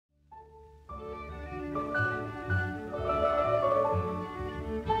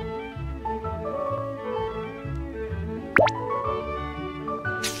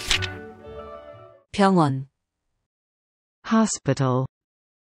병원 hospital,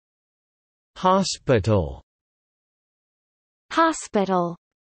 hospital, hospital,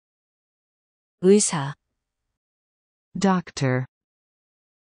 의사 doctor,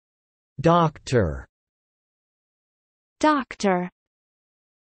 doctor, doctor,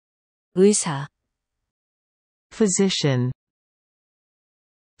 의사 physician,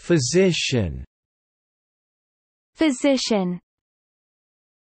 physician, physician,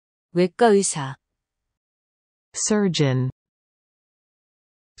 외과 의사 surgeon,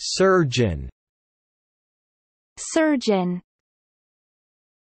 surgeon, surgeon,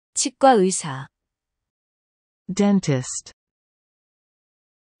 치과 의사 dentist,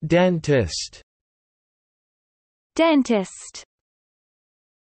 dentist, dentist,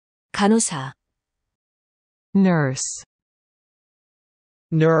 간호사 nurse,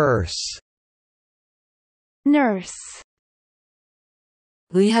 nurse, nurse,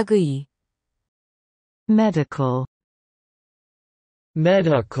 의학의 medical,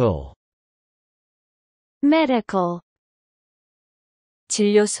 medical, medical,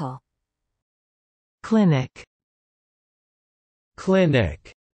 진료소 clinic,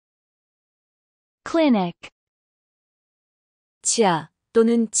 clinic, clinic, 치아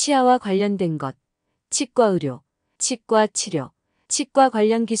또는 치아와 관련된 것, 치과 의료, 치과 치료, 치과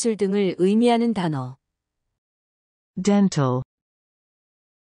관련 기술 등을 의미하는 단어. dental,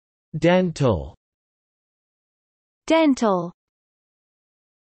 dental, dental,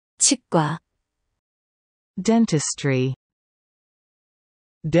 치과, dentistry,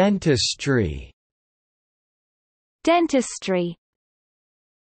 dentistry, dentistry,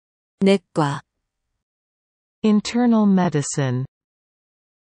 내과, internal medicine,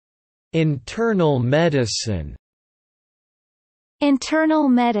 internal medicine, internal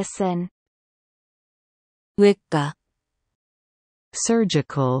medicine, 외과,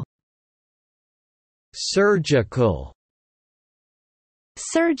 surgical, surgical,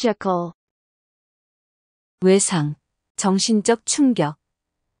 surgical, 외상, 정신적 충격,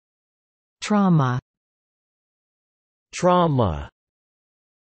 trauma, trauma,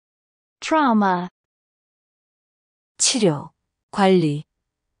 trauma, 치료, 관리,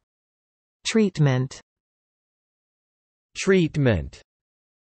 treatment, treatment,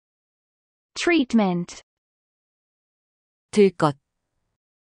 treatment, 들것,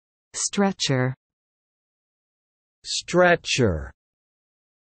 stretcher, stretcher,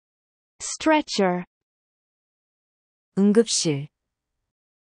 stretcher, 응급실,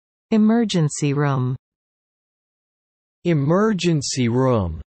 emergency room, emergency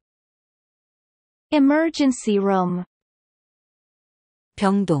room, emergency room,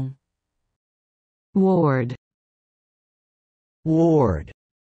 병동, ward, ward,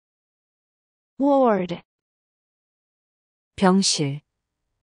 ward, 병실,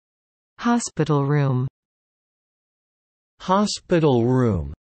 hospital room, hospital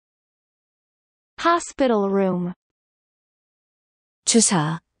room, hospital room,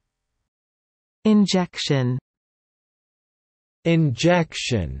 주사, injection,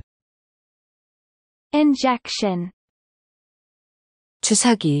 injection, injection,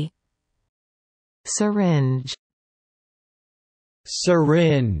 주사기, syringe,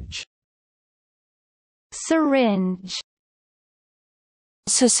 syringe, syringe,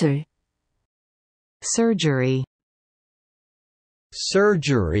 수술, surgery,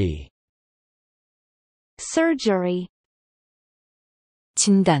 surgery, surgery,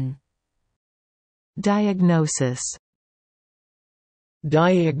 진단, diagnosis,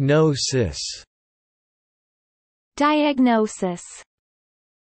 diagnosis, diagnosis,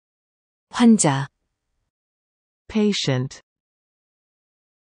 환자, patient,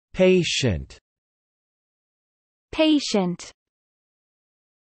 patient, patient,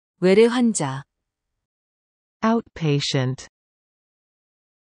 외래 환자, outpatient,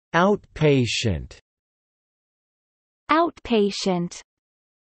 outpatient, outpatient,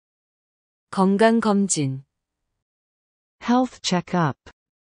 건강검진, health checkup,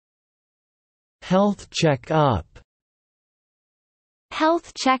 health checkup,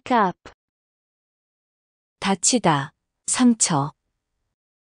 health checkup, 다치다, 상처,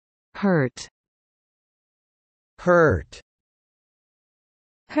 hurt, hurt,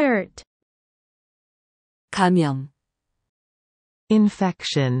 hurt, 감염,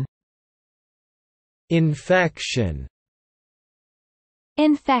 infection, infection,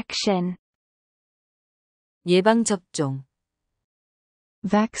 infection, 예방접종,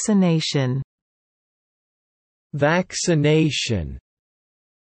 vaccination, vaccination,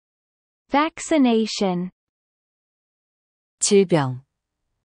 vaccination, 질병,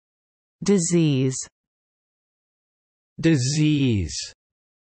 disease, disease,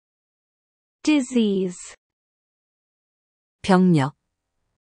 disease, 병력,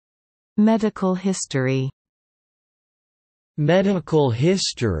 medical history, medical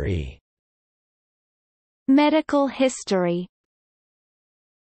history, medical history,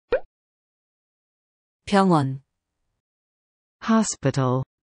 병원, hospital,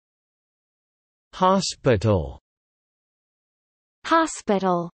 hospital,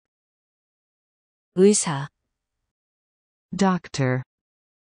 hospital, 의사, doctor,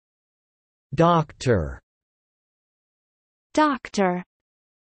 doctor, doctor,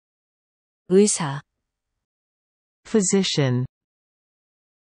 의사, physician,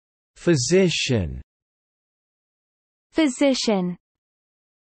 physician, physician,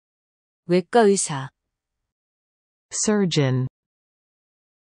 외과 의사, surgeon,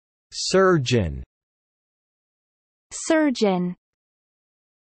 surgeon, surgeon,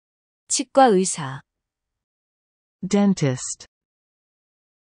 치과 의사, dentist,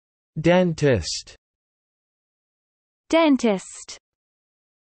 dentist, dentist,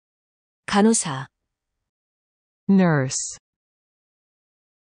 간호사, nurse,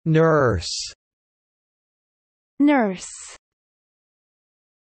 nurse, nurse,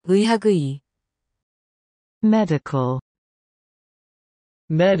 의학의, medical,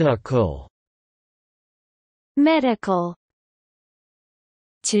 medical, medical,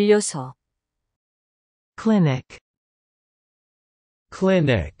 진료소, clinic,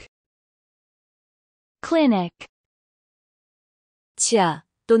 clinic, clinic, 치아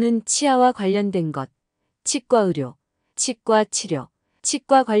또는 치아와 관련된 것, 치과 의료, 치과 치료,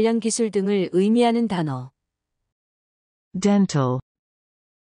 치과 관련 기술 등을 의미하는 단어, dental,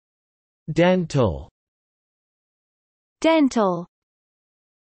 dental, dental,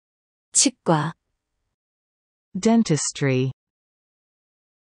 치과, dentistry,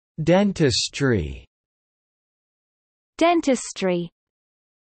 dentistry, dentistry,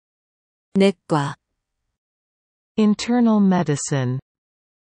 내과, internal medicine,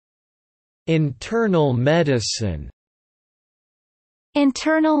 internal medicine,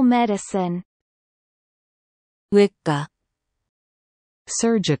 internal medicine, 외과,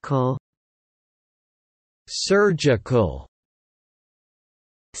 surgical, surgical,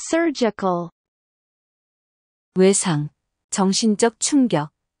 surgical, 외상, 정신적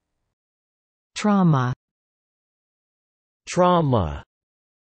충격, trauma, trauma,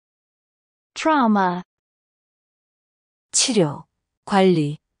 trauma, 치료,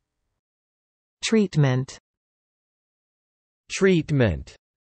 관리, treatment, treatment,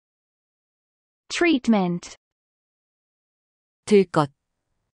 treatment, 들것,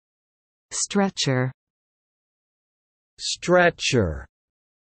 stretcher, stretcher,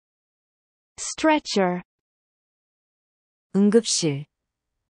 stretcher, 응급실,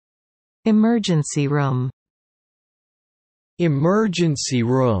 emergency room, emergency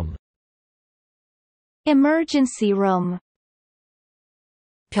room, emergency room,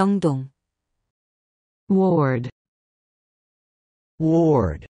 병동, ward,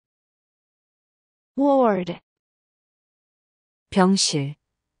 ward, ward, 병실,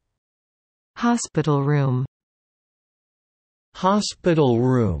 hospital room, hospital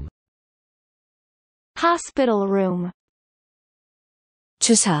room, hospital room,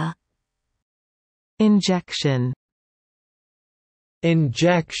 주사, injection,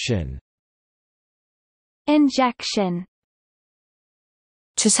 injection, injection,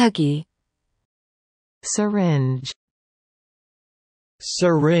 주사기, syringe,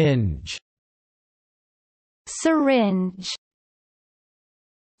 syringe, syringe,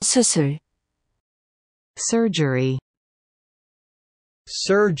 수술, surgery,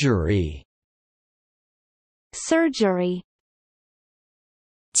 surgery, surgery,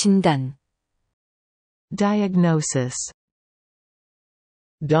 진단, diagnosis,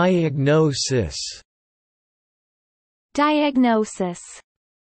 diagnosis, diagnosis,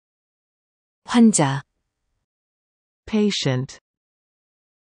 환자, patient,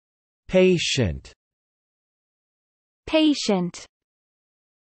 patient, patient,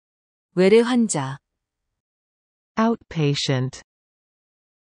 외래 환자, outpatient,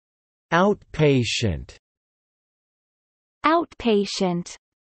 outpatient, outpatient,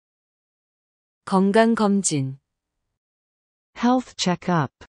 건강검진, health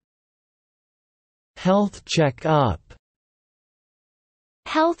checkup, health checkup,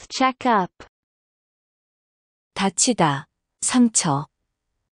 health checkup, 다치다, 상처,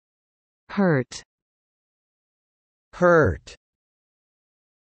 hurt, hurt,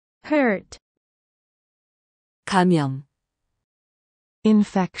 hurt, 감염,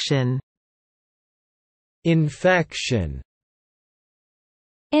 infection, infection,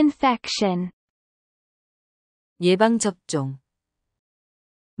 infection, 예방접종,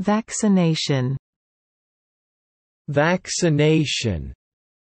 Vaccination. Vaccination.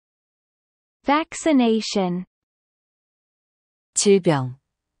 Vaccination. 질병,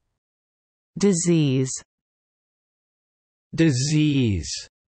 Disease. Disease.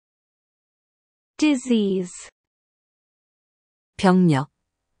 Disease. 병력,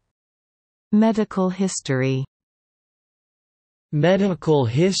 Medical history. Medical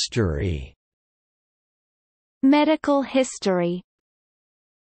history. Medical history.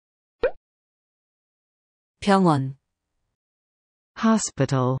 병원,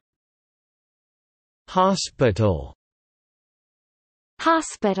 Hospital. Hospital.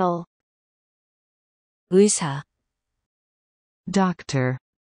 Hospital. 의사, Doctor.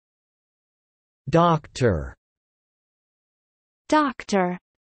 Doctor. Doctor.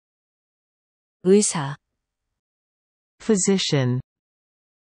 의사, Physician.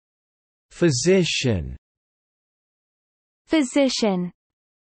 Physician. Physician.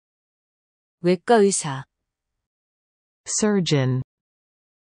 외과 의사, Surgeon.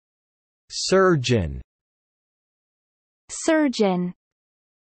 Surgeon. Surgeon.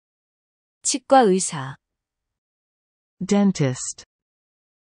 치과 의사, Dentist.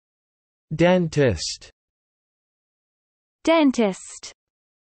 Dentist. Dentist.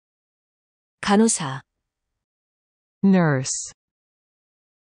 간호사, Nurse.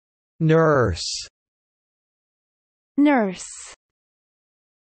 Nurse. Nurse.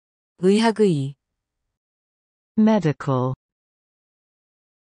 의학의, Medical.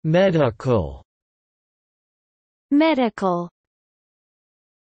 Medical. Medical.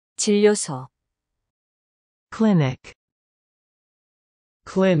 진료소, Clinic.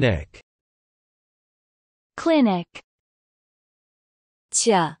 Clinic. Clinic.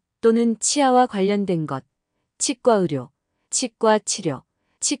 치아 또는 치아와 관련된 것, 치과 의료, 치과 치료,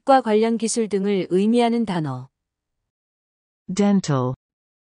 치과 관련 기술 등을 의미하는 단어. Dental.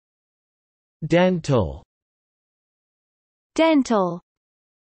 Dental. Dental.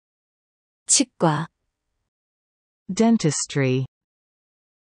 치과, Dentistry.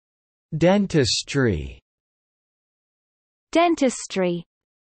 Dentistry. Dentistry.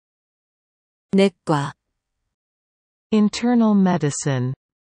 내과, Internal medicine.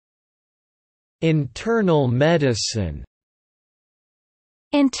 Internal medicine.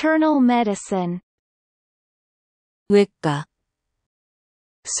 Internal medicine. 외과,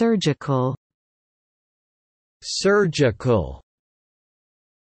 Surgical. Surgical.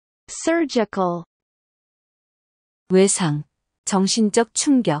 Surgical. 외상, 정신적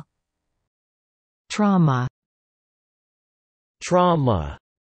충격, Trauma. Trauma.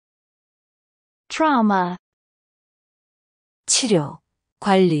 Trauma. 치료,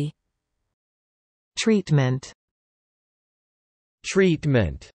 관리, Treatment.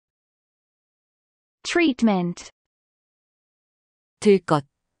 Treatment. Treatment. 들것,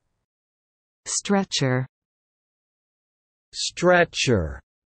 Stretcher. Stretcher.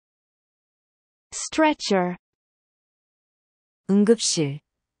 Stretcher. 응급실,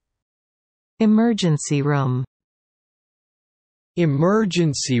 Emergency room.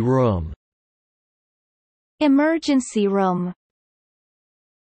 Emergency room. Emergency room.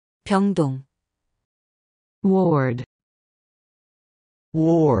 병동, Ward.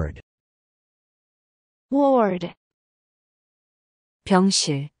 Ward. Ward.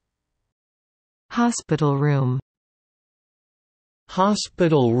 병실, Hospital room.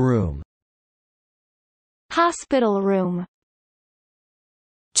 Hospital room. Hospital room.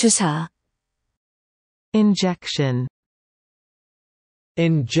 주사, Injection.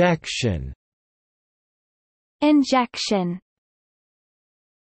 Injection. Injection.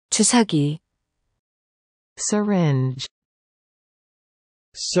 주사기, Syringe.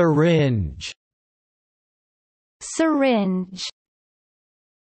 Syringe. Syringe.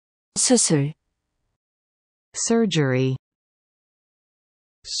 수술, Surgery.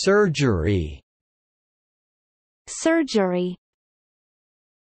 Surgery. Surgery.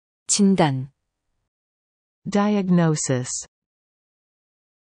 진단, Diagnosis.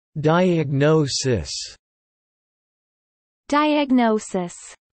 Diagnosis. Diagnosis.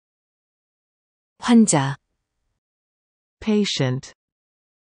 환자, Patient.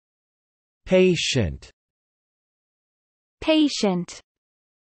 Patient. Patient.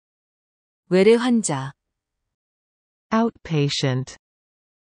 외래 환자, Outpatient.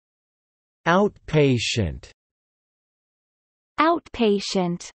 Outpatient.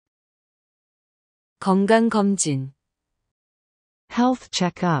 Outpatient. 건강검진, Health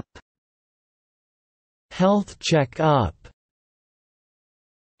checkup. Health checkup.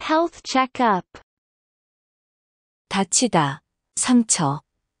 Health checkup. 다치다, 상처,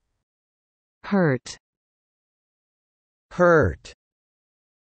 Hurt. Hurt.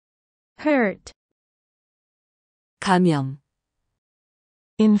 hurt, 감염,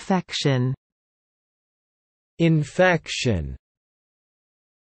 infection, infection,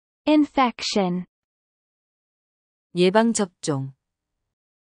 infection, 예방접종,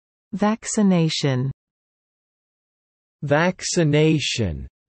 vaccination, vaccination,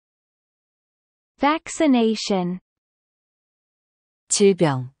 vaccination,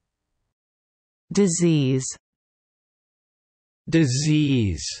 질병, disease,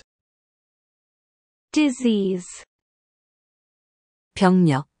 disease, disease,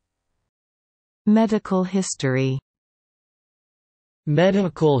 병력, medical history,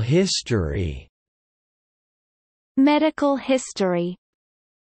 medical history, medical history,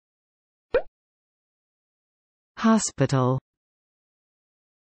 hospital,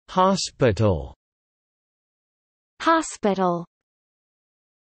 hospital, hospital,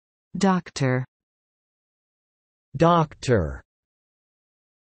 doctor, doctor,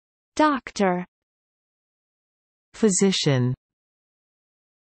 doctor, physician,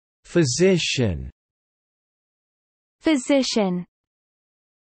 physician, physician,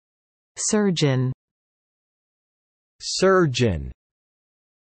 surgeon, surgeon,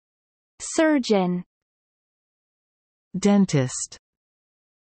 surgeon, dentist,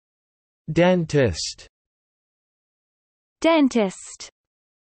 dentist, dentist,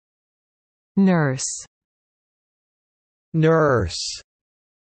 nurse, nurse,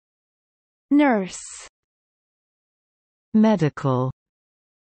 nurse, medical,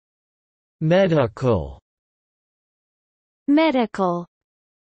 medical, medical,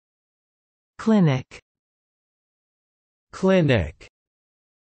 clinic, clinic,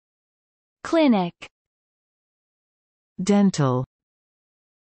 clinic, dental,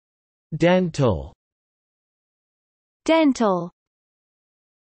 dental, dental,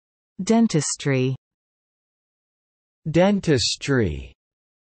 dentistry, dentistry,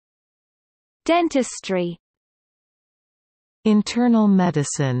 dentistry, internal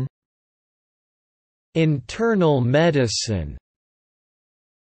medicine, internal medicine,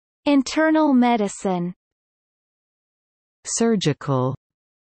 internal medicine, surgical,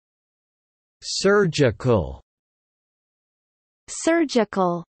 surgical,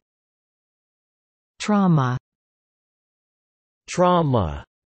 surgical, trauma, trauma,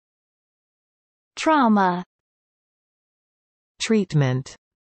 trauma, treatment,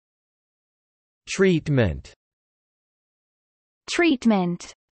 treatment,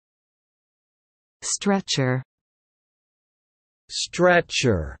 treatment, stretcher,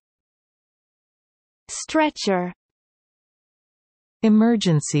 stretcher, stretcher,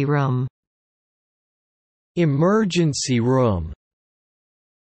 emergency room, emergency room,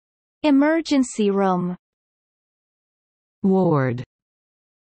 emergency room, ward,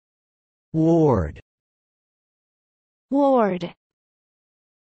 ward, ward,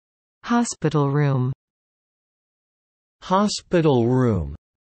 hospital room, hospital room,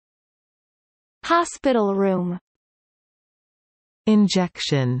 hospital room,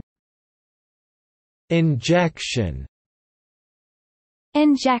 injection, injection,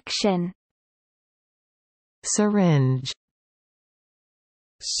 injection, syringe,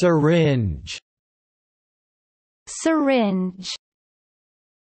 syringe, syringe,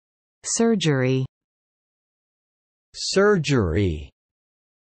 surgery, surgery,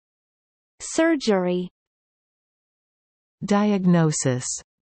 surgery, diagnosis,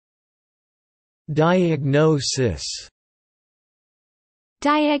 diagnosis,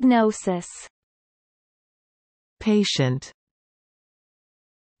 diagnosis, patient,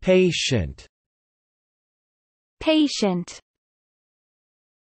 patient, patient,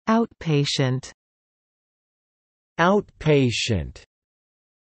 outpatient, outpatient,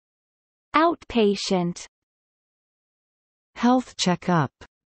 outpatient, health checkup,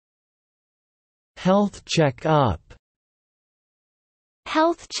 health checkup,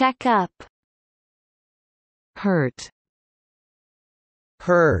 health checkup, hurt,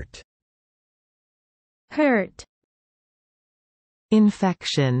 hurt, hurt,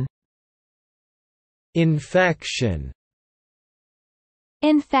 infection, infection,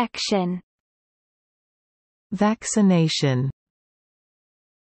 infection, vaccination,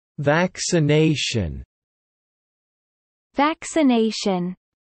 vaccination, vaccination,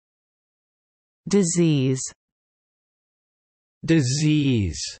 disease,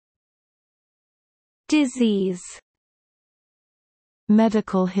 disease, disease,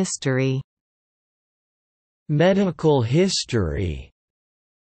 medical history, medical history,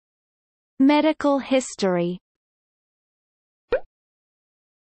 medical history,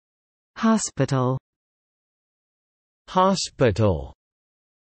 hospital, hospital,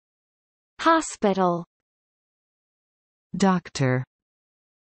 hospital, doctor,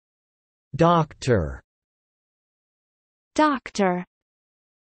 doctor, doctor,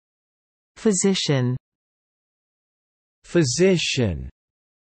 physician, physician,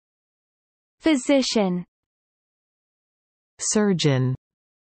 physician, surgeon,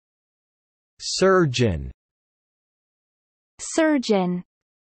 surgeon, surgeon,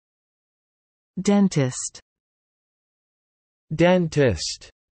 dentist, dentist,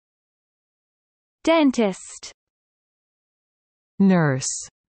 dentist, nurse,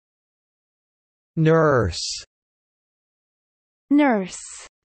 nurse, nurse,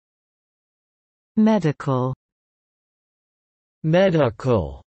 medical,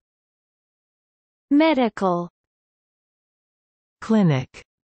 medical, medical, clinic,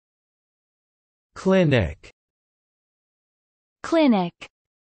 clinic, clinic,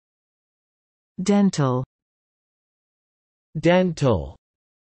 dental, dental,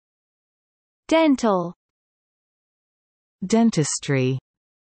 dental, dentistry,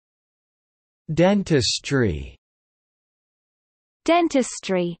 dentistry,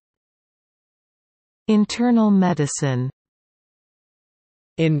 dentistry, internal medicine,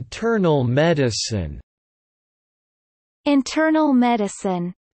 internal medicine, internal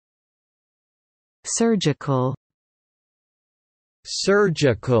medicine, surgical,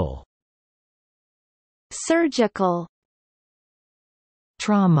 surgical, surgical,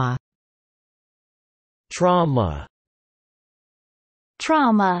 trauma, trauma,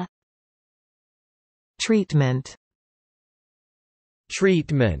 trauma, treatment,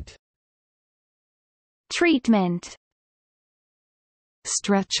 treatment, treatment,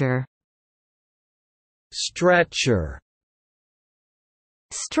 stretcher, stretcher,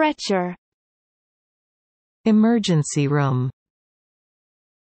 stretcher, emergency room,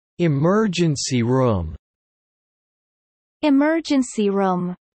 emergency room, emergency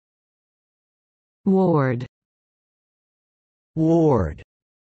room, ward, ward,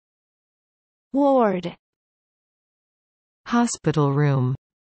 ward, hospital room,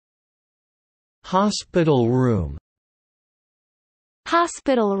 hospital room,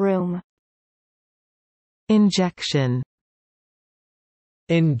 hospital room, injection,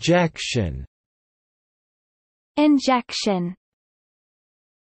 injection, injection,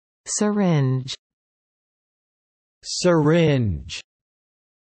 syringe, syringe,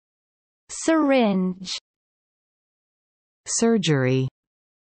 syringe, surgery,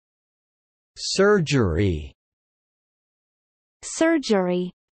 surgery,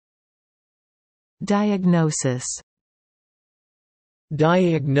 surgery, diagnosis,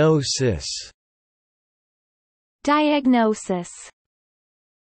 diagnosis, diagnosis,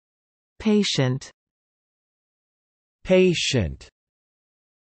 patient, patient,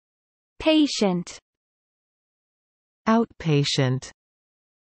 patient, outpatient,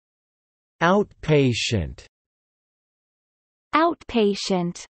 outpatient,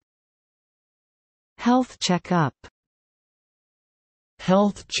 outpatient, health checkup,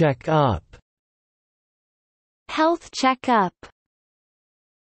 health checkup, health checkup,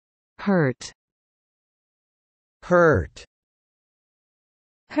 hurt, hurt,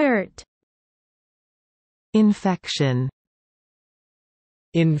 hurt, infection,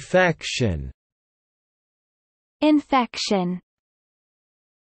 infection, infection,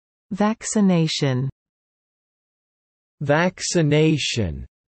 vaccination, vaccination,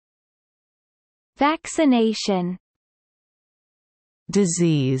 vaccination,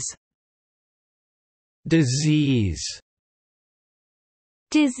 disease, disease,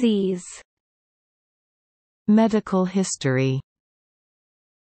 disease, medical history,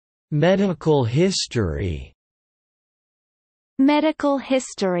 medical history, medical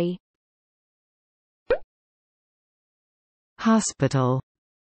history, hospital,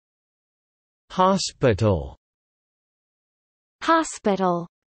 hospital, hospital,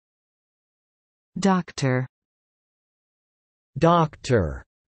 doctor, doctor,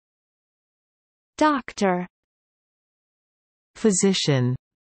 doctor, physician,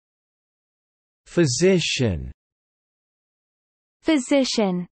 physician,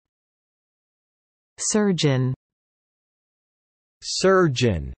 physician, surgeon,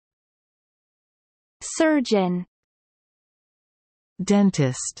 surgeon, surgeon,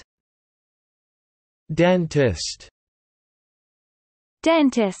 dentist, dentist,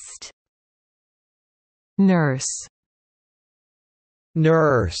 dentist, nurse,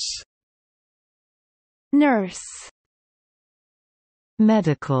 nurse, nurse,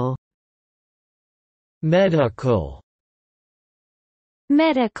 medical, medical,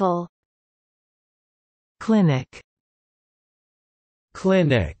 medical, clinic,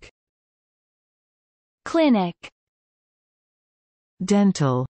 clinic, clinic,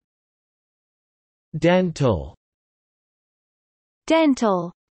 dental, dental,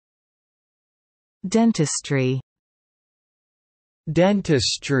 dental, Dentistry.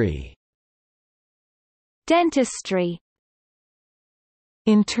 Dentistry. Dentistry.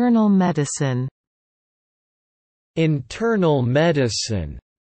 Internal medicine. Internal medicine.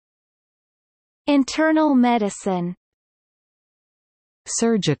 Internal medicine.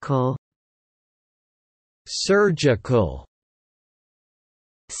 Surgical. Surgical.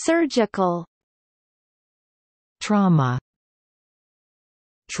 Surgical. Trauma.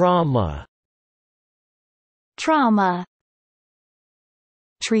 Trauma. Trauma.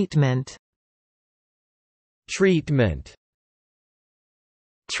 Treatment. Treatment.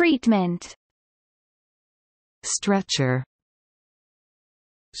 Treatment. Stretcher.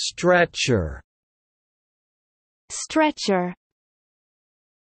 Stretcher. Stretcher.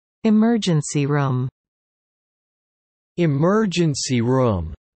 Emergency room. Emergency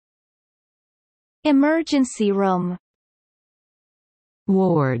room. Emergency room.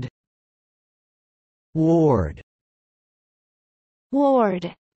 Ward. Ward.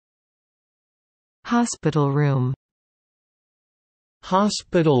 Ward. Hospital room.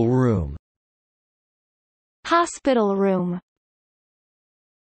 Hospital room. Hospital room.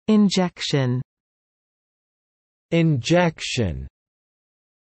 Injection. Injection.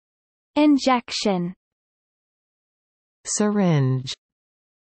 Injection. Syringe.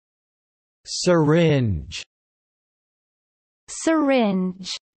 Syringe. Syringe.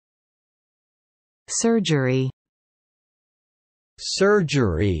 Surgery.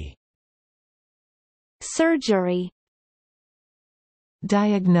 Surgery. Surgery.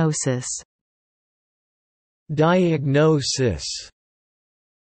 Diagnosis. Diagnosis.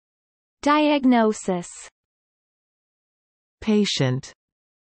 Diagnosis. Patient.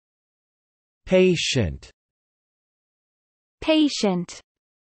 Patient. Patient.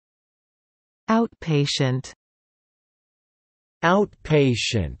 Outpatient.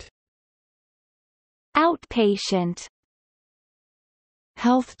 Outpatient. Outpatient.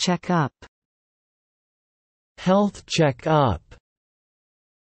 Health checkup. Health checkup.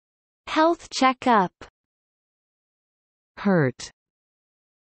 Health checkup. Hurt.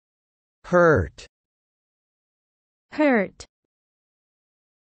 Hurt. Hurt.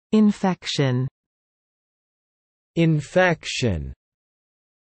 Infection. Infection.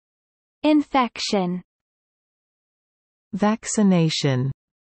 Infection. Vaccination.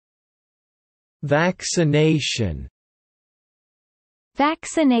 Vaccination.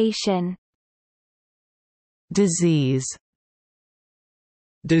 Vaccination. Disease.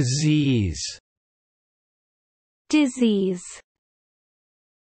 Disease. Disease.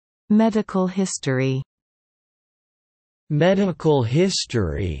 Medical history. Medical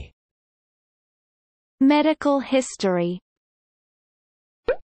history. Medical history.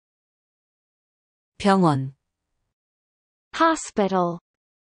 병원, Hospital.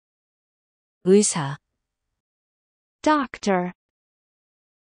 의사, Doctor.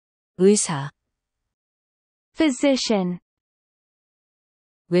 의사, Physician.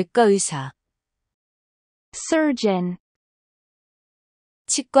 외과 의사, Surgeon.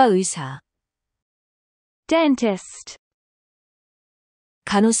 치과 의사, Dentist.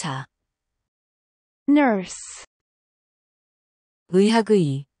 간호사, Nurse.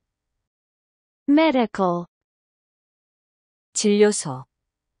 의학의, Medical. 진료소,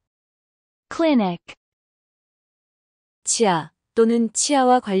 Clinic. 치아 또는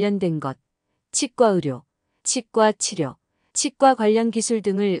치아와 관련된 것, 치과 의료, 치과 치료, 치과 관련 기술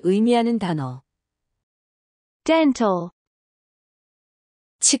등을 의미하는 단어. Dental.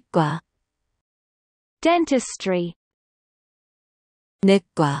 치과, Dentistry.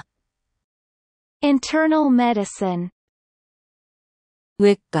 내과, Internal medicine.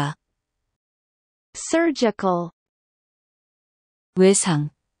 외과, Surgical. 외상,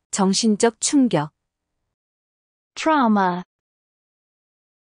 정신적 충격, Trauma.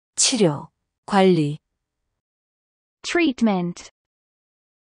 치료, 관리, Treatment.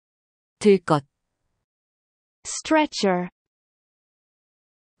 들것, Stretcher.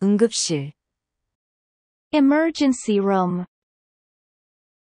 응급실, Emergency room.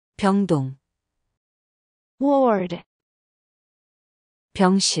 병동, Ward.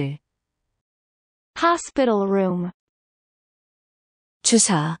 병실, Hospital room.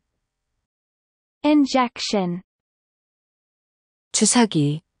 주사, Injection.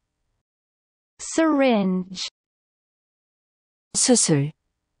 주사기, Syringe. 수술,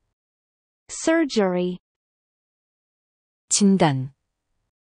 Surgery. 진단,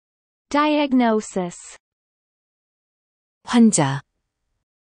 Diagnosis. 환자,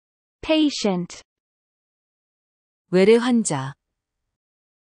 Patient. 외래 환자,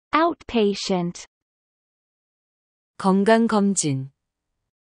 Outpatient. 건강검진,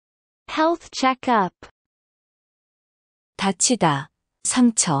 Health checkup. 다치다,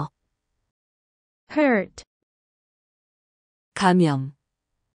 상처, Hurt. 감염,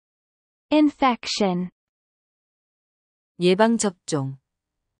 Infection. 예방접종,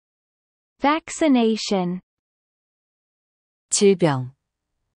 Vaccination. 질병,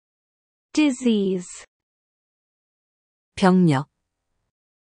 Disease. 병력,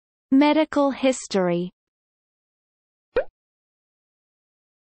 Medical history.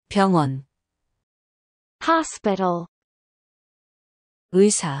 병원, Hospital.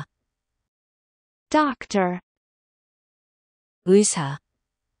 의사, Doctor. 의사,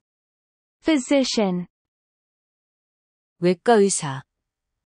 Physician. 외과의사,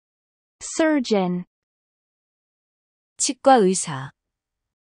 Surgeon. 치과의사,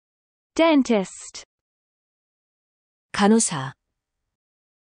 Dentist. 간호사,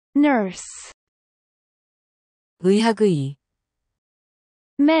 Nurse. 의학의,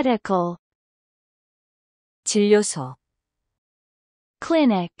 Medical. 진료소,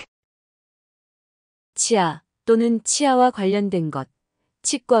 Clinic. 치아 또는 치아와 관련된 것,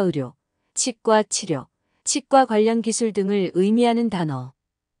 치과의료, 치과 치료, 치과 관련 기술 등을 의미하는 단어,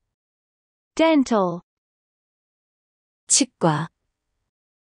 Dental. 치과,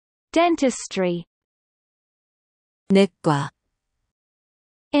 Dentistry. 내과,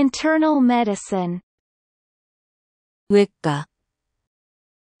 Internal medicine. 외과,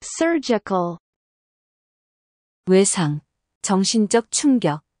 Surgical. 외상, 정신적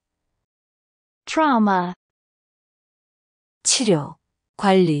충격, Trauma. 치료,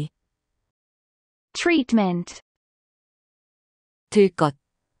 관리, Treatment. 들것,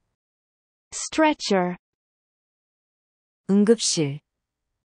 Stretcher. 응급실,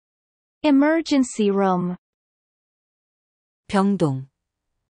 Emergency room. 병동,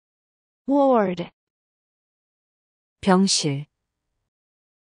 Ward. 병실,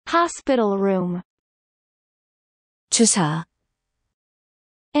 Hospital room. 주사,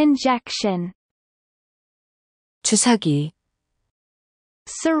 Injection. 주사기,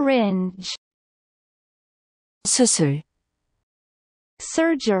 Syringe. 수술,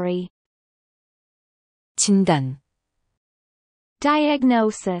 Surgery. 진단,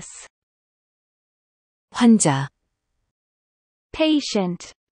 Diagnosis. 환자,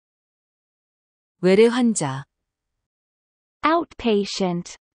 Patient. 외래 환자,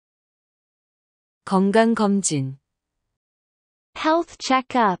 Outpatient. 건강검진, Health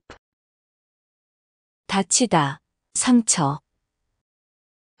checkup. 다치다, 상처,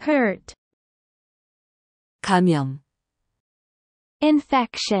 Hurt. 감염,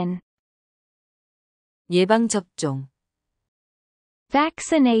 Infection. 예방접종,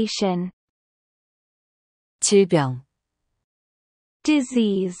 Vaccination. 질병,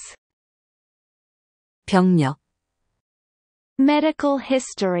 Disease. 병력, Medical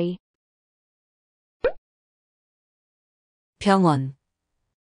history. 병원,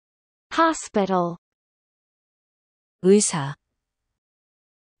 Hospital. 의사,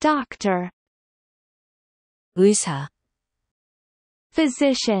 Doctor. 의사,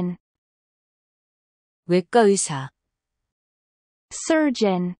 Physician. 외과의사,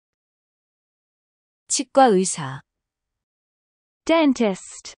 Surgeon. 치과의사,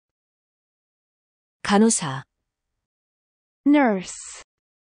 Dentist. 간호사, Nurse.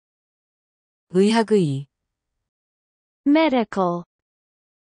 의학의, Medical.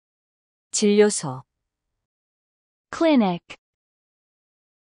 진료소, Clinic.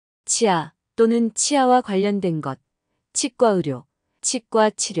 치아 또는 치아와 관련된 것, 치과의료, 치과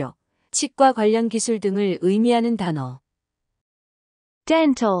치료, 치과 관련 기술 등을 의미하는 단어,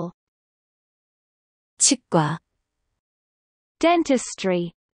 Dental. 치과,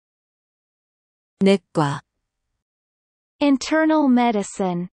 Dentistry. 내과, Internal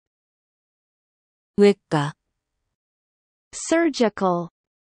medicine. 외과, Surgical.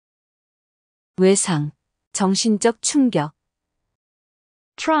 외상, 정신적 충격,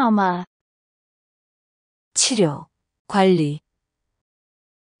 Trauma. 치료, 관리,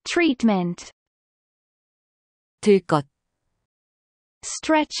 Treatment. 들것,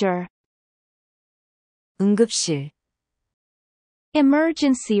 Stretcher. 응급실,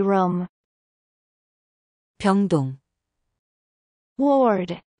 Emergency room. 병동,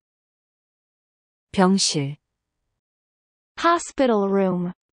 Ward. 병실, Hospital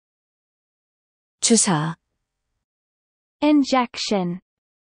room. 주사, Injection.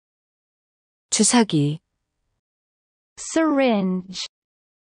 주사기, Syringe.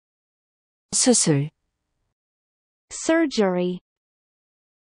 수술, Surgery.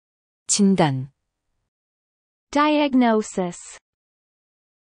 진단, Diagnosis.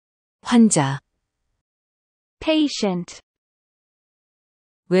 환자, Patient.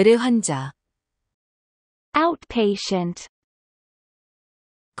 외래 환자, outpatient,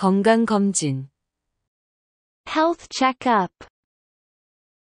 건강검진, health checkup,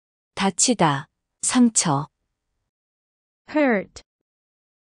 다치다, 상처, hurt,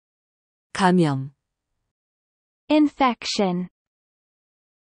 감염, infection,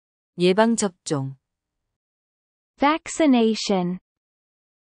 예방접종, vaccination,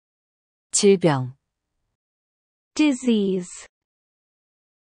 질병, disease,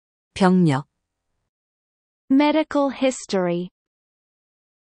 병력, medical history,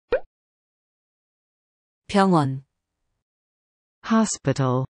 병원,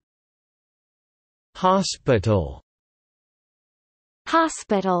 hospital, hospital,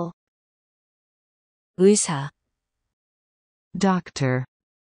 hospital, 의사, doctor,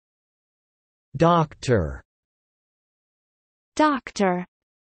 doctor, doctor,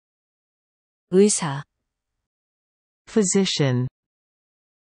 의사, physician,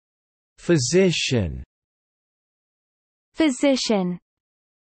 physician, physician,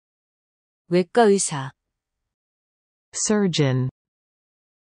 외과 의사, surgeon,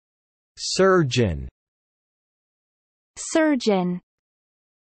 surgeon, surgeon,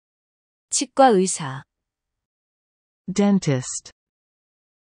 치과 의사, dentist,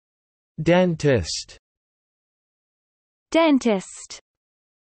 dentist, dentist,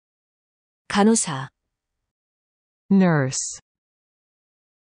 간호사, nurse,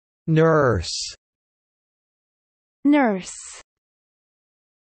 nurse, nurse,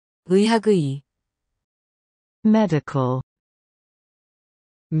 의학의, medical,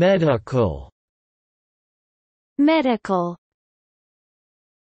 medical, medical,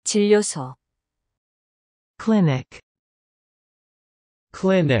 진료소, clinic,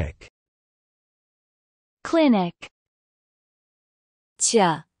 clinic, clinic,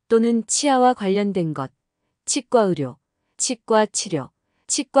 치아 또는 치아와 관련된 것, 치과 의료, 치과 치료,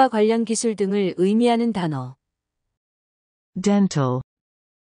 치과 관련 기술 등을 의미하는 단어, dental,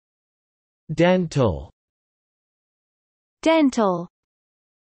 dental, dental,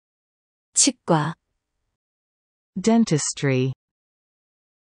 치과, dentistry,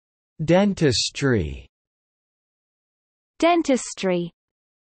 dentistry, dentistry,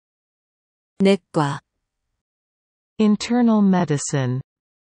 내과, internal medicine,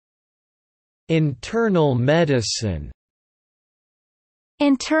 internal medicine,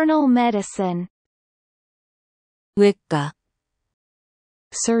 internal medicine, 외과,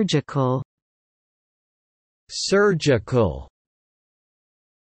 surgical, surgical,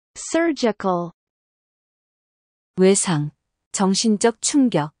 surgical, 외상, 정신적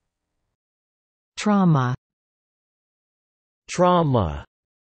충격, trauma, trauma,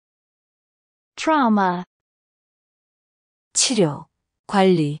 trauma, 치료,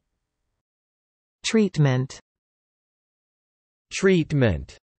 관리, treatment,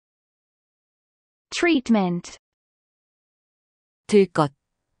 treatment, treatment, 들 것,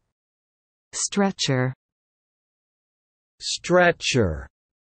 stretcher, stretcher,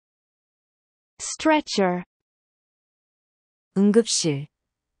 stretcher, 응급실,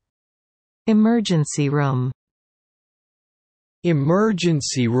 emergency room,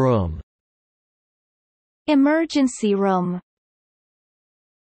 emergency room, emergency room,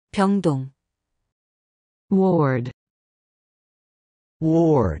 병동, ward,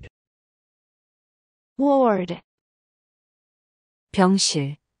 ward, ward,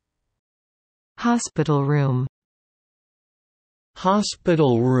 병실, hospital room,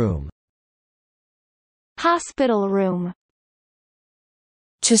 hospital room, hospital room,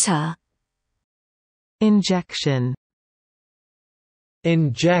 주사, injection,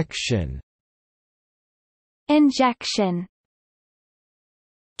 injection, injection,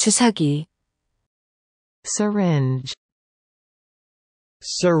 주사기, syringe,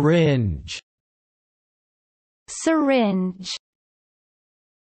 syringe, syringe,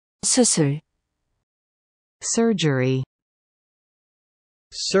 수술, surgery,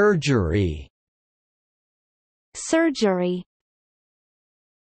 surgery, surgery,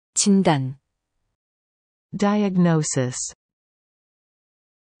 진단, diagnosis,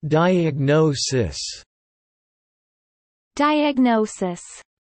 diagnosis, diagnosis,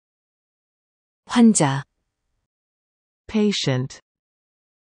 환자, patient,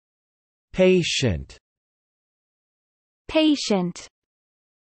 patient, patient,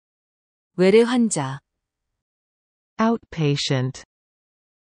 외래 환자, outpatient,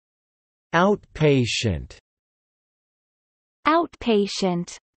 outpatient,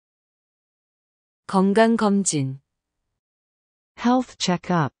 outpatient, 건강검진, health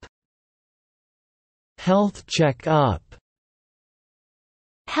checkup, health checkup,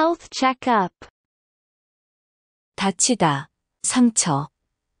 health checkup, 다치다, 상처,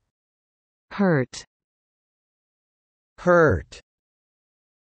 hurt, hurt,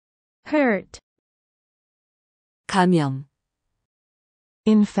 hurt, 감염,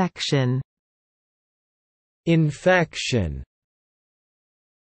 infection, infection,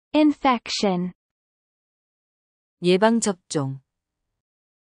 infection, 예방접종,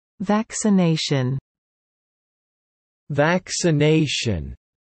 vaccination, vaccination,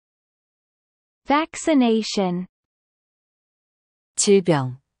 vaccination,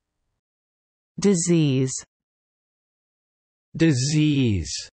 질병, disease,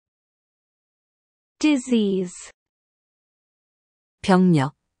 disease, disease,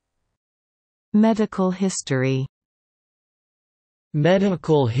 병력, medical history,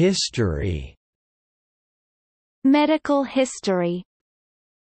 medical history, medical history,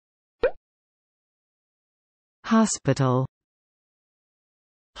 hospital,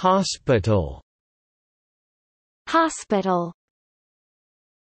 hospital, hospital,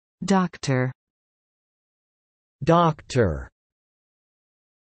 doctor, doctor,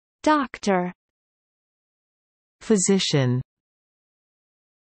 doctor, physician,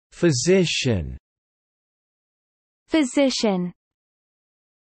 physician, physician,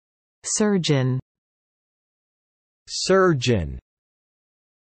 surgeon, surgeon,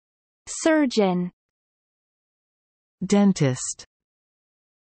 surgeon, dentist,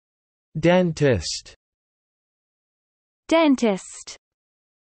 dentist, dentist,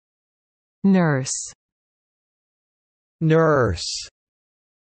 nurse, nurse,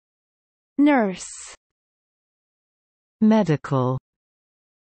 nurse, medical,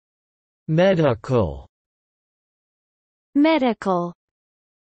 medical, medical,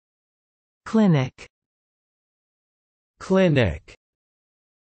 clinic, clinic,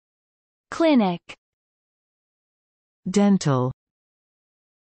 clinic, dental,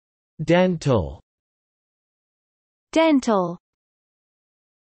 dental, dental,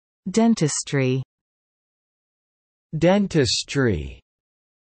 dentistry, dentistry,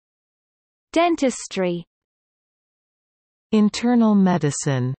 dentistry, internal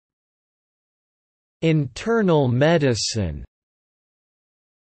medicine, internal medicine,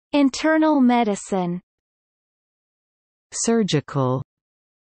 internal medicine, surgical,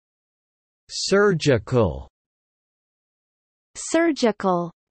 surgical,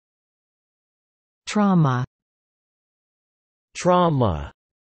 surgical, trauma, trauma,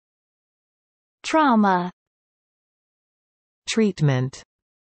 trauma, treatment,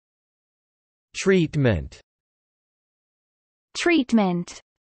 treatment, treatment,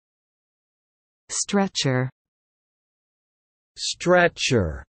 stretcher,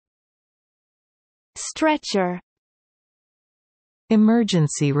 stretcher, stretcher,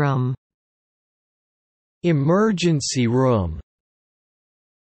 emergency room, emergency room,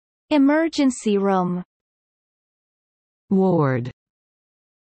 emergency room, ward,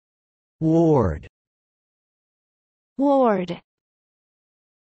 ward, ward,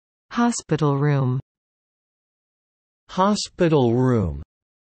 hospital room, hospital room,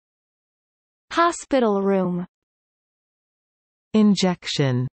 hospital room,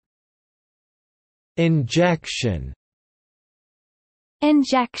 injection, injection,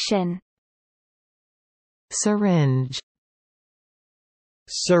 injection, syringe,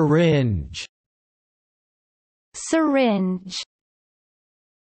 syringe, syringe,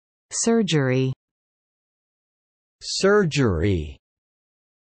 surgery, surgery,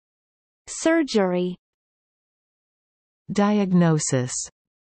 surgery, diagnosis,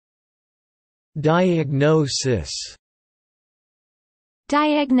 diagnosis,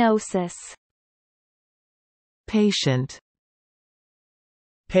 diagnosis, patient,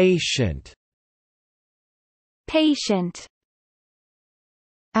 patient, patient,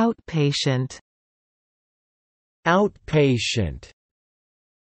 outpatient, outpatient,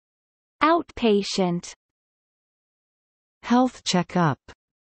 outpatient, health checkup,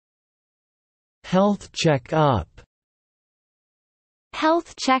 health checkup,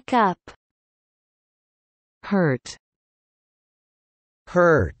 health checkup, hurt,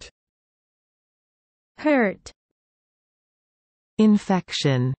 hurt, hurt,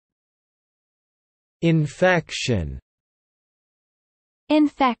 infection, infection,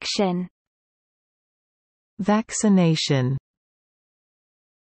 infection, vaccination,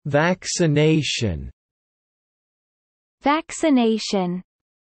 vaccination, vaccination,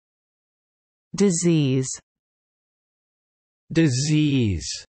 disease, disease,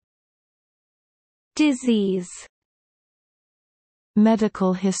 disease,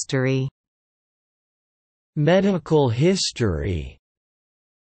 medical history, medical history,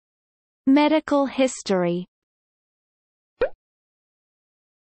 medical history,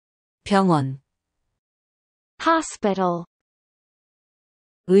 병원, hospital,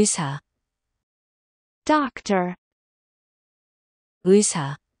 의사, doctor,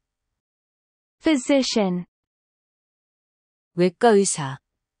 의사, physician, 외과 의사,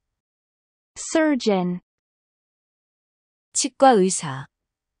 surgeon, 치과 의사,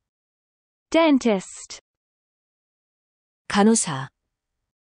 dentist, 간호사,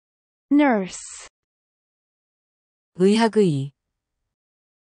 nurse, 의학의,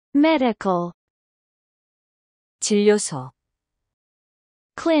 medical, 진료소,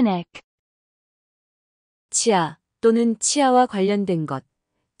 clinic, 치아 또는 치아와 관련된 것,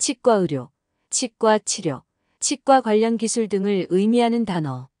 치과 의료, 치과 치료, 치과 관련 기술 등을 의미하는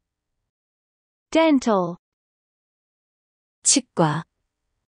단어. dental, 치과,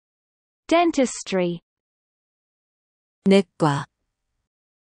 dentistry, 내과,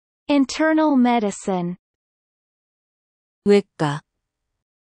 internal medicine, 외과,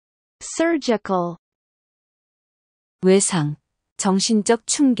 surgical, 외상, 정신적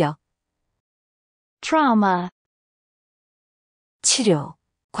충격, trauma, 치료,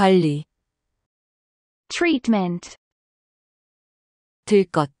 관리, treatment, 들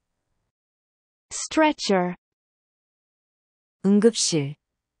것, stretcher, 응급실,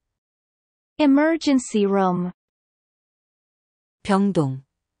 emergency room, 병동,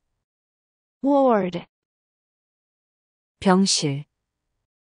 ward, 병실,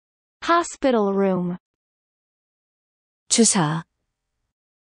 hospital room, 주사,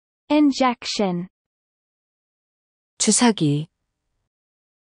 injection, 주사기,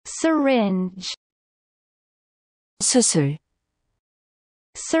 syringe, 수술,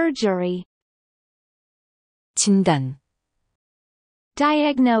 surgery, 진단,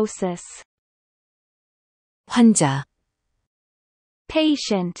 diagnosis, 환자,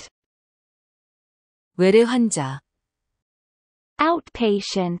 patient, 외래 환자,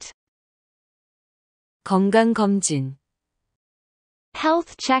 outpatient, 건강검진,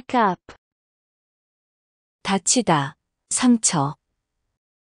 health checkup, 다치다, 상처,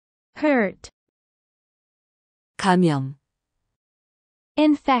 hurt, 감염,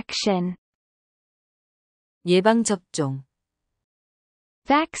 infection, 예방접종,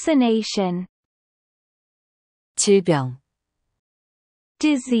 vaccination, 질병,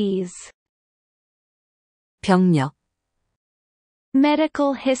 disease, 병력,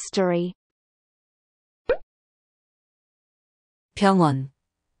 medical history, 병원,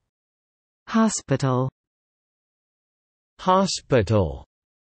 hospital, hospital,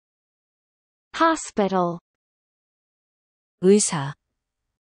 hospital, 의사,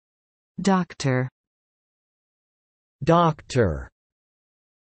 doctor, doctor,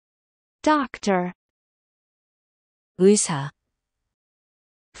 doctor, 의사,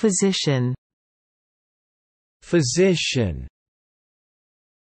 physician, physician,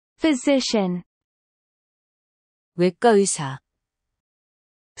 physician, 외과 의사,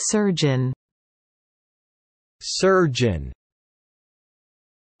 surgeon, surgeon,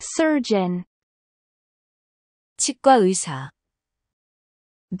 surgeon, 치과 의사,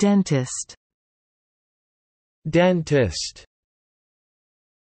 dentist, dentist,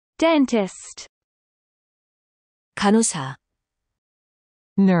 dentist, 간호사,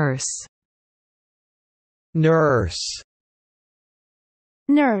 nurse, nurse,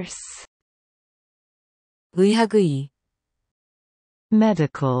 nurse, 의학의,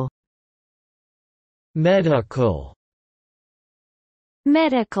 medical, medical,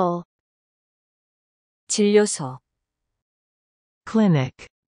 medical, 진료소, clinic,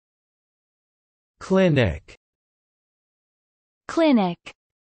 clinic, clinic,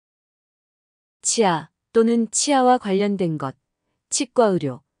 치아 또는 치아와 관련된 것, 치과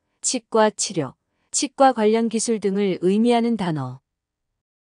의료, 치과 치료, 치과 관련 기술 등을 의미하는 단어.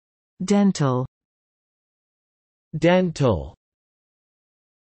 dental, dental,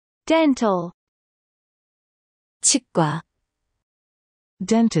 dental, 치과,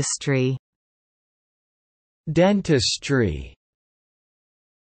 dentistry, dentistry,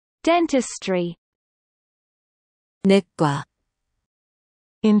 dentistry, 내과,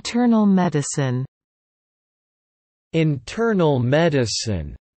 internal medicine, internal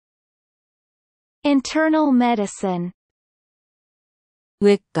medicine, internal medicine,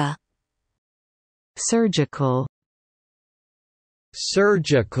 외과, surgical,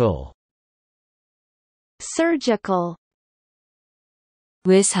 surgical, surgical,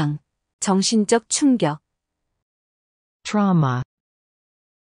 외상, 정신적 충격, trauma,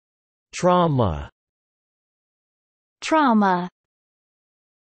 trauma, trauma,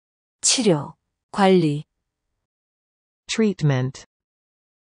 치료, 관리, treatment,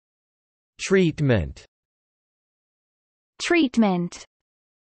 treatment, treatment,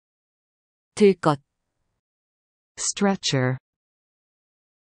 들 것, stretcher,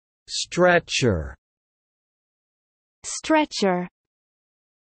 stretcher, stretcher,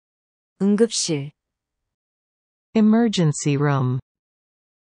 응급실, emergency room,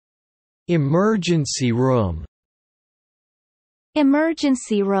 emergency room,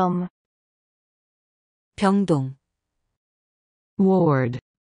 emergency room, 병동, ward,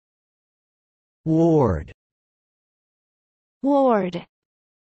 ward, ward,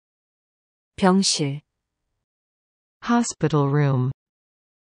 병실, hospital room,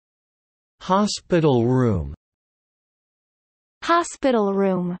 hospital room, hospital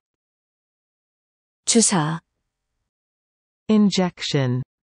room, 주사, injection,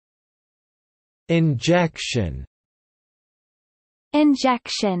 injection,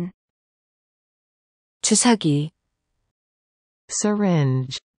 injection, 주사기,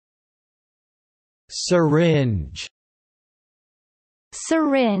 syringe, syringe,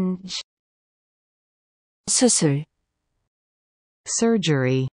 syringe, 수술,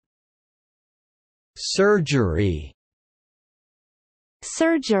 surgery, surgery,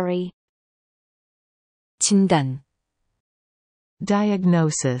 surgery, 진단,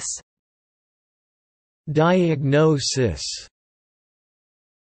 diagnosis, diagnosis,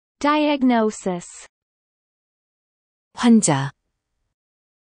 diagnosis, 환자,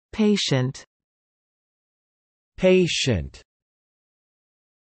 patient, patient,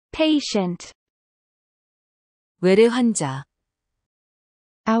 patient, 외래 환자,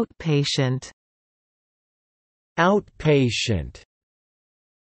 outpatient, outpatient,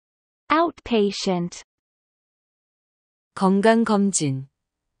 outpatient, 건강검진,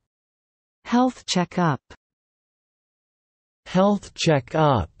 health checkup, health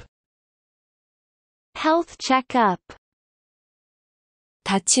checkup, health checkup,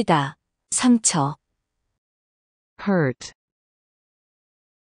 다치다, 상처, hurt,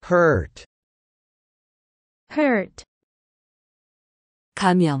 hurt, hurt,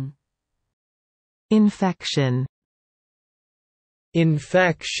 감염, infection,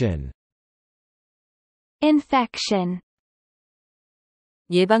 infection, infection,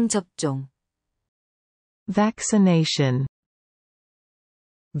 예방접종, vaccination,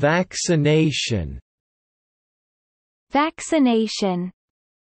 vaccination, vaccination,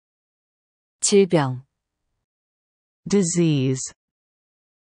 질병, disease,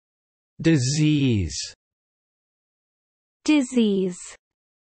 disease, disease,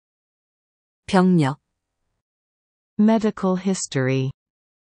 병력, medical history,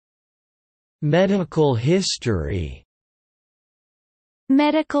 medical history,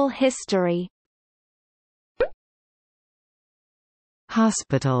 medical history,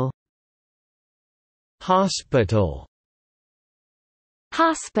 hospital, hospital,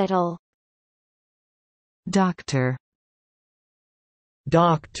 hospital, doctor,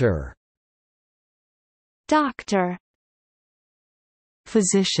 doctor, doctor,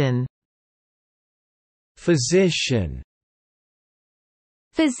 physician, physician,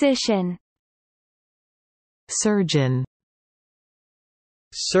 physician, surgeon,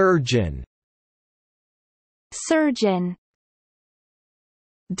 surgeon, surgeon,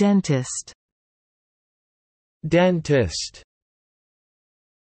 dentist, dentist,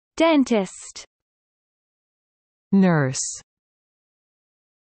 dentist, nurse,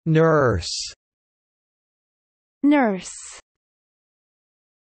 nurse, nurse,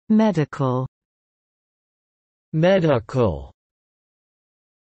 medical, medical,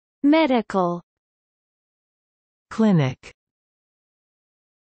 medical, clinic,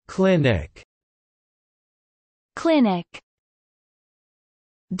 clinic, clinic,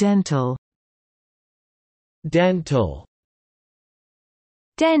 dental, dental,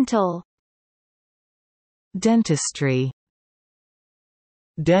 dental, dentistry,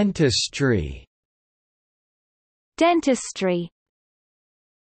 dentistry, dentistry,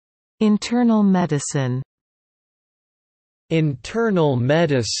 internal medicine, internal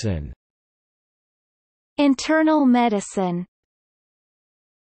medicine, internal medicine,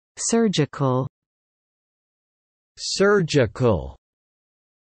 surgical, surgical,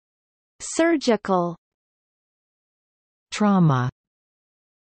 surgical, trauma,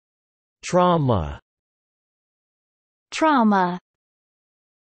 trauma, trauma,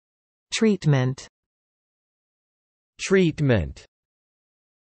 treatment, treatment,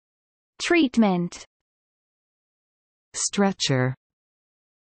 treatment, stretcher,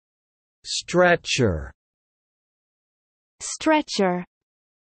 stretcher, stretcher,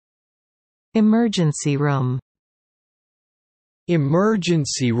 emergency room,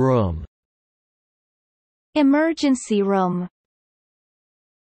 emergency room, emergency room,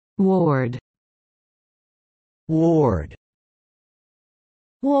 ward, ward,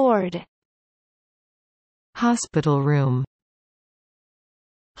 ward, hospital room,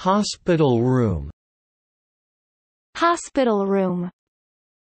 hospital room, Hospital room.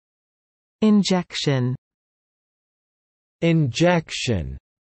 Injection. Injection.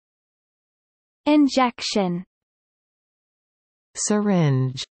 Injection.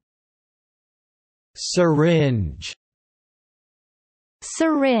 Syringe. Syringe.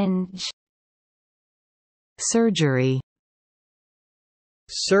 Syringe. Surgery.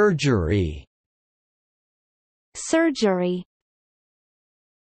 Surgery. Surgery.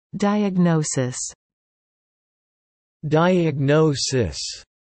 Diagnosis. Diagnosis.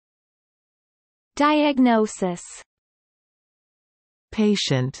 Diagnosis.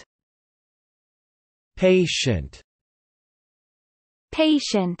 Patient. Patient.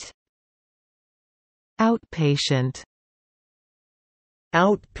 Patient. Outpatient.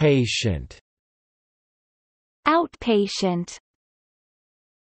 Outpatient. Outpatient.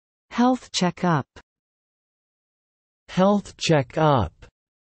 Health checkup. Health checkup.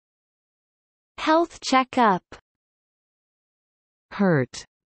 Health checkup. Hurt.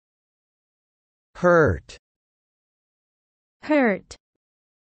 Hurt. Hurt.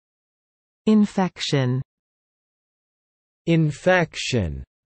 Infection. Infection.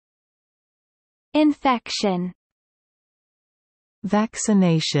 Infection.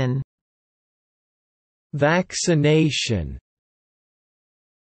 Vaccination. Vaccination.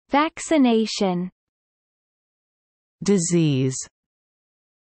 Vaccination. Disease.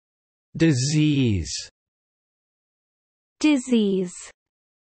 Disease. Disease.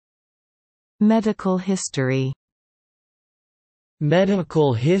 Medical history.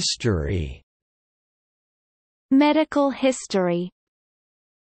 Medical history. Medical history.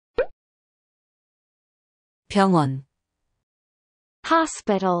 병원,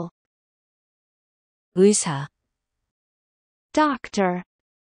 Hospital. 의사, Doctor.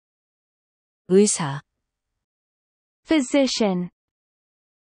 의사, Physician.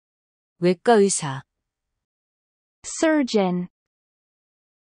 외과 의사, Surgeon.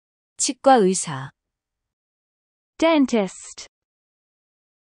 치과 의사, Dentist.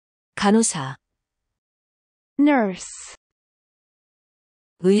 간호사, Nurse.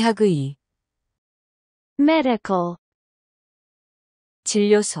 의학의, Medical.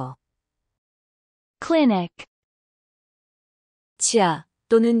 진료소, Clinic. 치아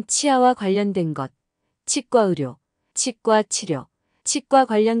또는 치아와 관련된 것, 치과 의료, 치과 치료, 치과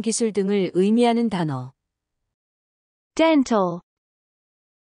관련 기술 등을 의미하는 단어. Dental.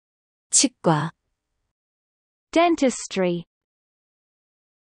 치과, Dentistry.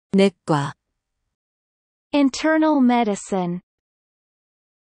 내과, Internal medicine.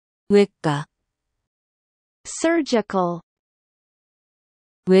 외과, Surgical.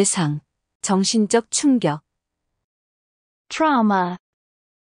 외상, 정신적 충격, Trauma.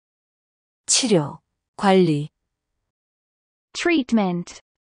 치료, 관리, Treatment.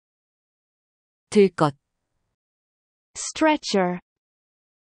 들것, Stretcher.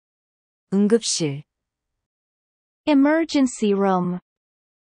 응급실, Emergency room.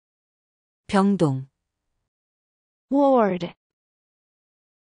 병동, Ward.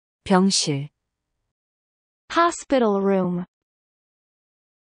 병실, Hospital room.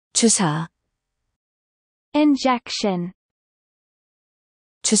 주사, Injection.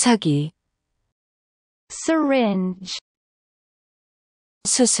 주사기, Syringe.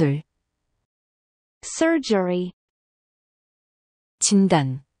 수술, Surgery.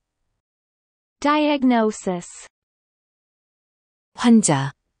 진단, Diagnosis.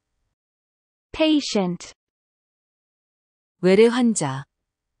 환자, Patient. 외래 환자,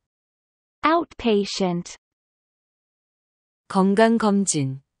 Outpatient.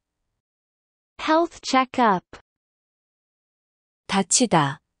 건강검진, Health checkup.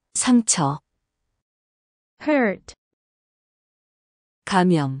 다치다, 상처, Hurt.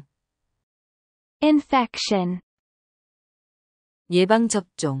 감염, Infection.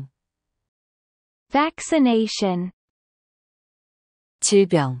 예방접종, Vaccination.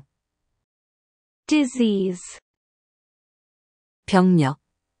 질병, Disease. 병력,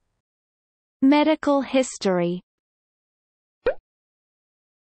 Medical history.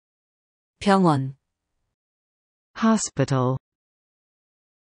 병원, Hospital.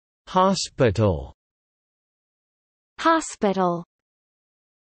 Hospital. Hospital.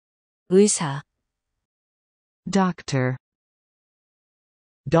 의사, Doctor.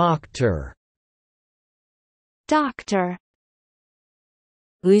 Doctor. Doctor.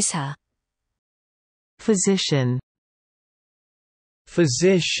 의사, Physician.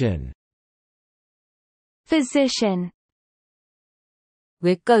 Physician. Physician.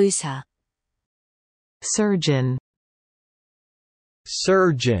 외과 의사, Surgeon.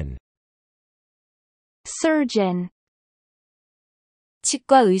 Surgeon. Surgeon.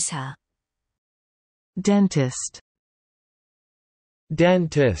 치과 의사, Dentist.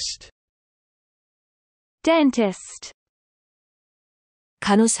 dentist, dentist,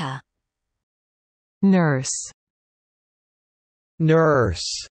 간호사, nurse,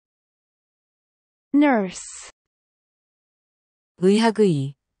 nurse, nurse,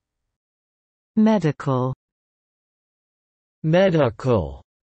 의학의, medical, medical,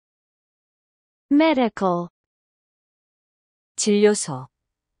 medical, 진료소,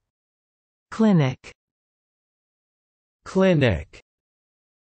 clinic, clinic,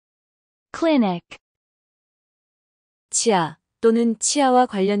 clinic, 치아 또는 치아와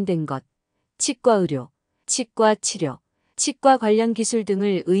관련된 것, 치과 의료, 치과 치료, 치과 관련 기술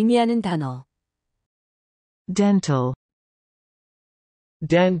등을 의미하는 단어. dental,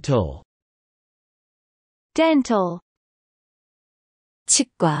 dental, dental,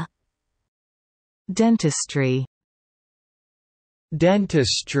 치과, dentistry,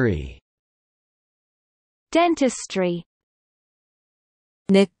 dentistry, dentistry,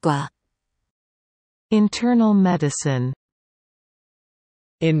 내과, internal medicine,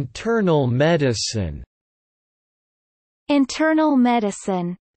 internal medicine, internal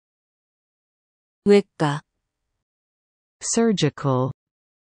medicine, 외과, surgical,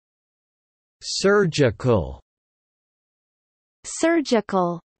 surgical,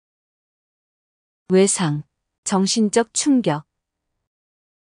 surgical, 외상, 정신적 충격,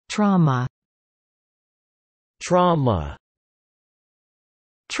 trauma, trauma,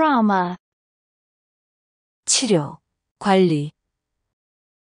 trauma, 치료, 관리,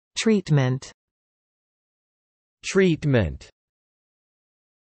 treatment, treatment,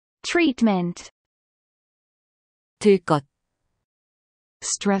 treatment, 들 것,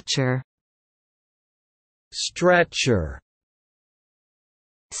 stretcher, stretcher,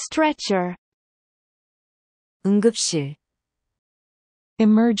 stretcher, 응급실,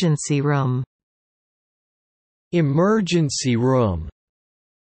 emergency room, emergency room,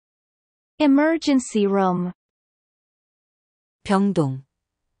 emergency room, 병동,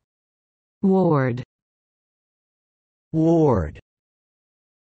 ward, ward,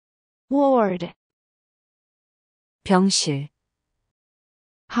 ward, 병실,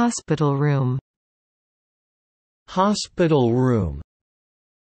 hospital room, hospital room,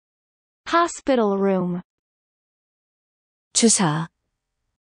 hospital room, 주사,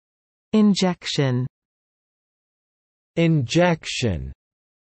 injection, injection,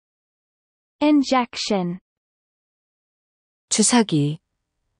 injection, 주사기,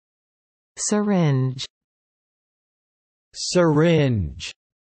 syringe, syringe,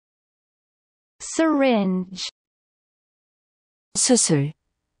 syringe, 수술,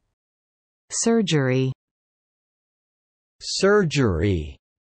 surgery, surgery,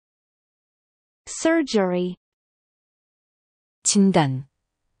 surgery, 진단,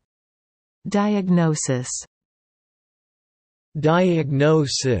 diagnosis,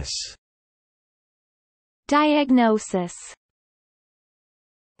 diagnosis, diagnosis,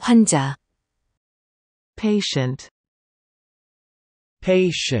 환자, patient,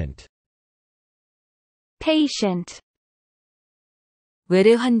 patient, patient,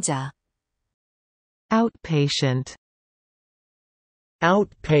 외래 환자, outpatient,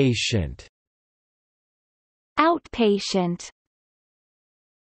 outpatient, outpatient,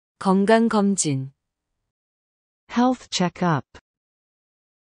 건강검진, health checkup,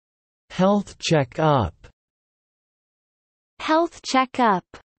 health checkup, health checkup,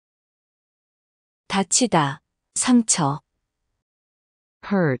 다치다, 상처,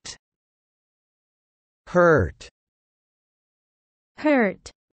 hurt, hurt,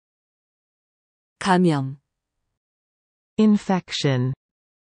 hurt, 감염, infection,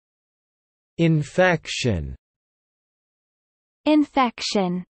 infection,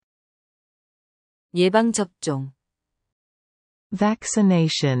 infection, 예방접종,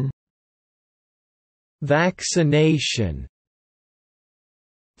 vaccination, vaccination,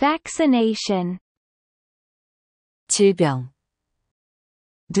 vaccination, 질병,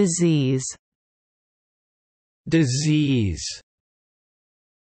 disease, disease,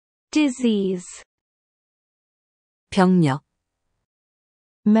 disease, 병력,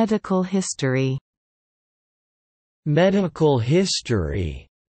 medical history, medical history,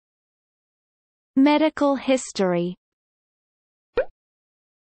 medical history,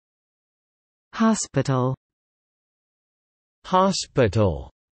 hospital,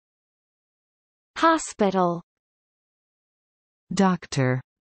 hospital, hospital, doctor,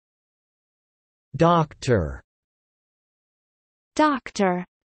 doctor, doctor,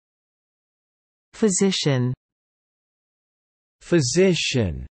 physician,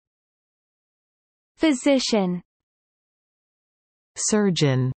 physician, physician,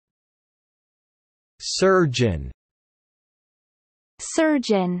 surgeon, surgeon,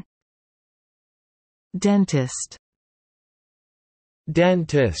 surgeon, dentist,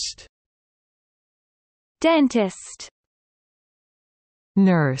 dentist, dentist,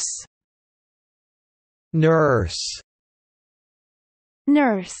 nurse, nurse,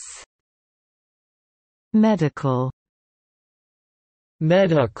 nurse, medical,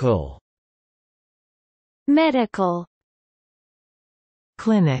 medical, medical,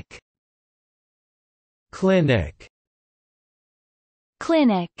 clinic, clinic,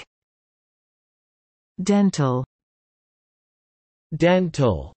 clinic, dental,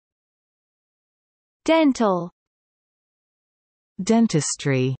 dental, dental,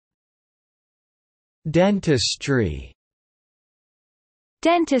 dentistry, dentistry,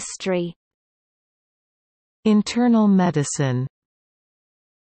 dentistry, internal medicine,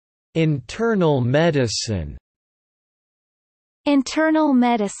 internal medicine, internal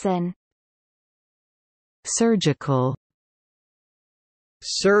medicine, surgical,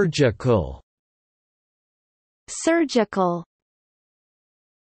 surgical, surgical,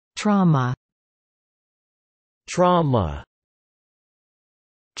 trauma, trauma,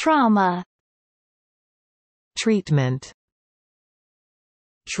 trauma, treatment,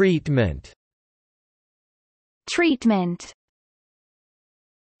 treatment, treatment,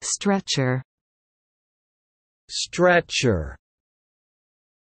 stretcher, stretcher,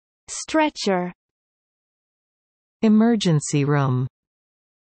 stretcher, emergency room,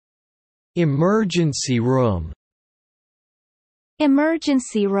 emergency room,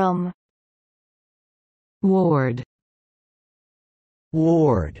 emergency room, ward,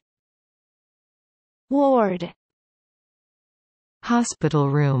 ward, ward, hospital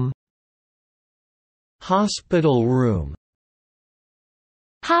room, hospital room,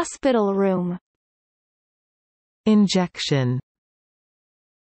 hospital room, injection,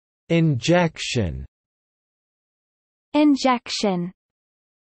 injection, injection,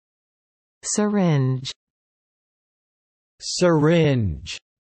 syringe, syringe,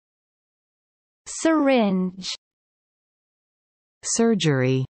 syringe,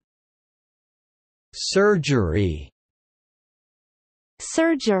 surgery, surgery,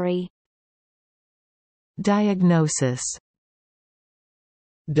 surgery, diagnosis,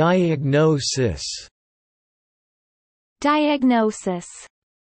 diagnosis, diagnosis,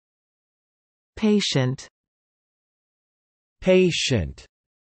 patient, patient,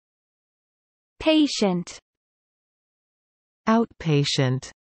 patient,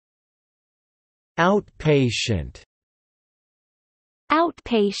 outpatient, outpatient,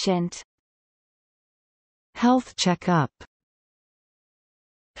 outpatient, health checkup,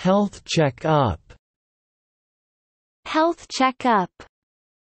 health checkup, health checkup,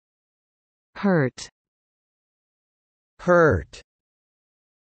 hurt, hurt,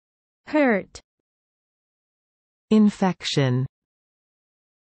 hurt, infection,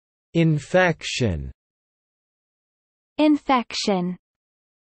 infection, infection,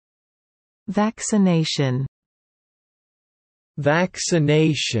 vaccination,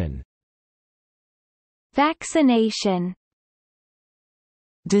 vaccination, vaccination,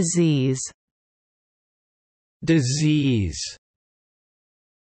 disease, disease,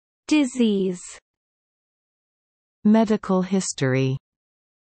 disease, medical history,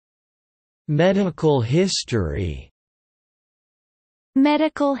 medical history,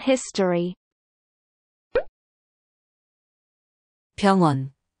 medical history,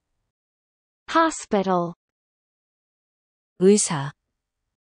 병원, hospital, 의사,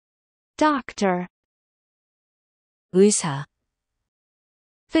 doctor, 의사,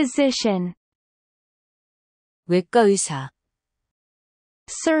 physician, 외과 의사,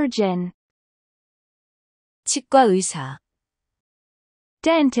 surgeon, 치과 의사,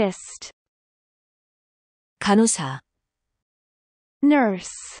 dentist, 간호사,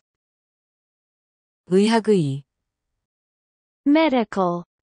 nurse, 의학의, medical,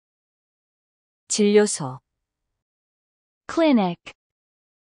 진료소, clinic,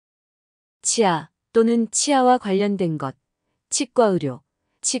 치아 또는 치아와 관련된 것, 치과 의료,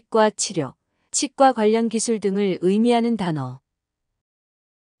 치과 치료, 치과 관련 기술 등을 의미하는 단어.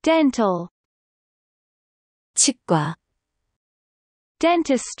 dental, 치과,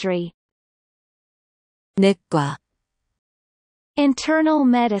 dentistry, 내과, internal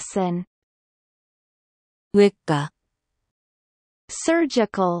medicine, 외과,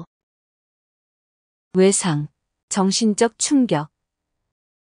 surgical, 외상, 정신적 충격,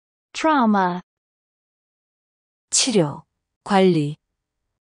 trauma, 치료, 관리,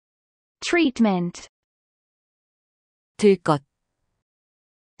 treatment, 들 것,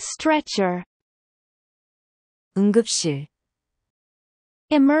 stretcher, 응급실,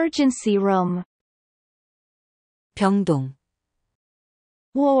 emergency room, 병동,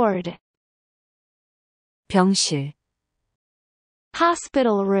 ward, 병실,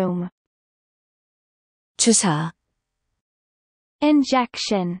 hospital room, 주사,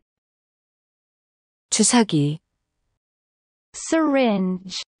 injection, 주사기,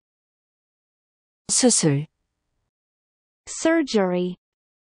 syringe, 수술, surgery,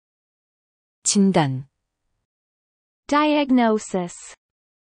 진단, diagnosis,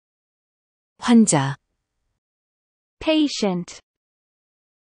 환자, patient,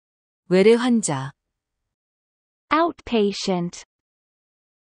 외래 환자, outpatient,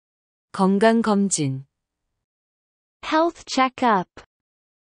 건강검진, health checkup,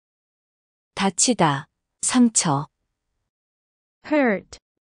 다치다, 상처, hurt,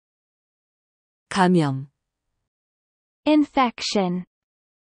 감염, infection,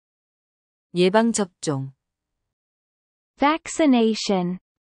 예방접종, vaccination,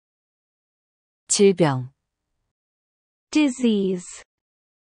 질병, disease,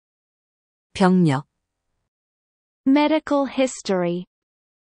 병력, medical history,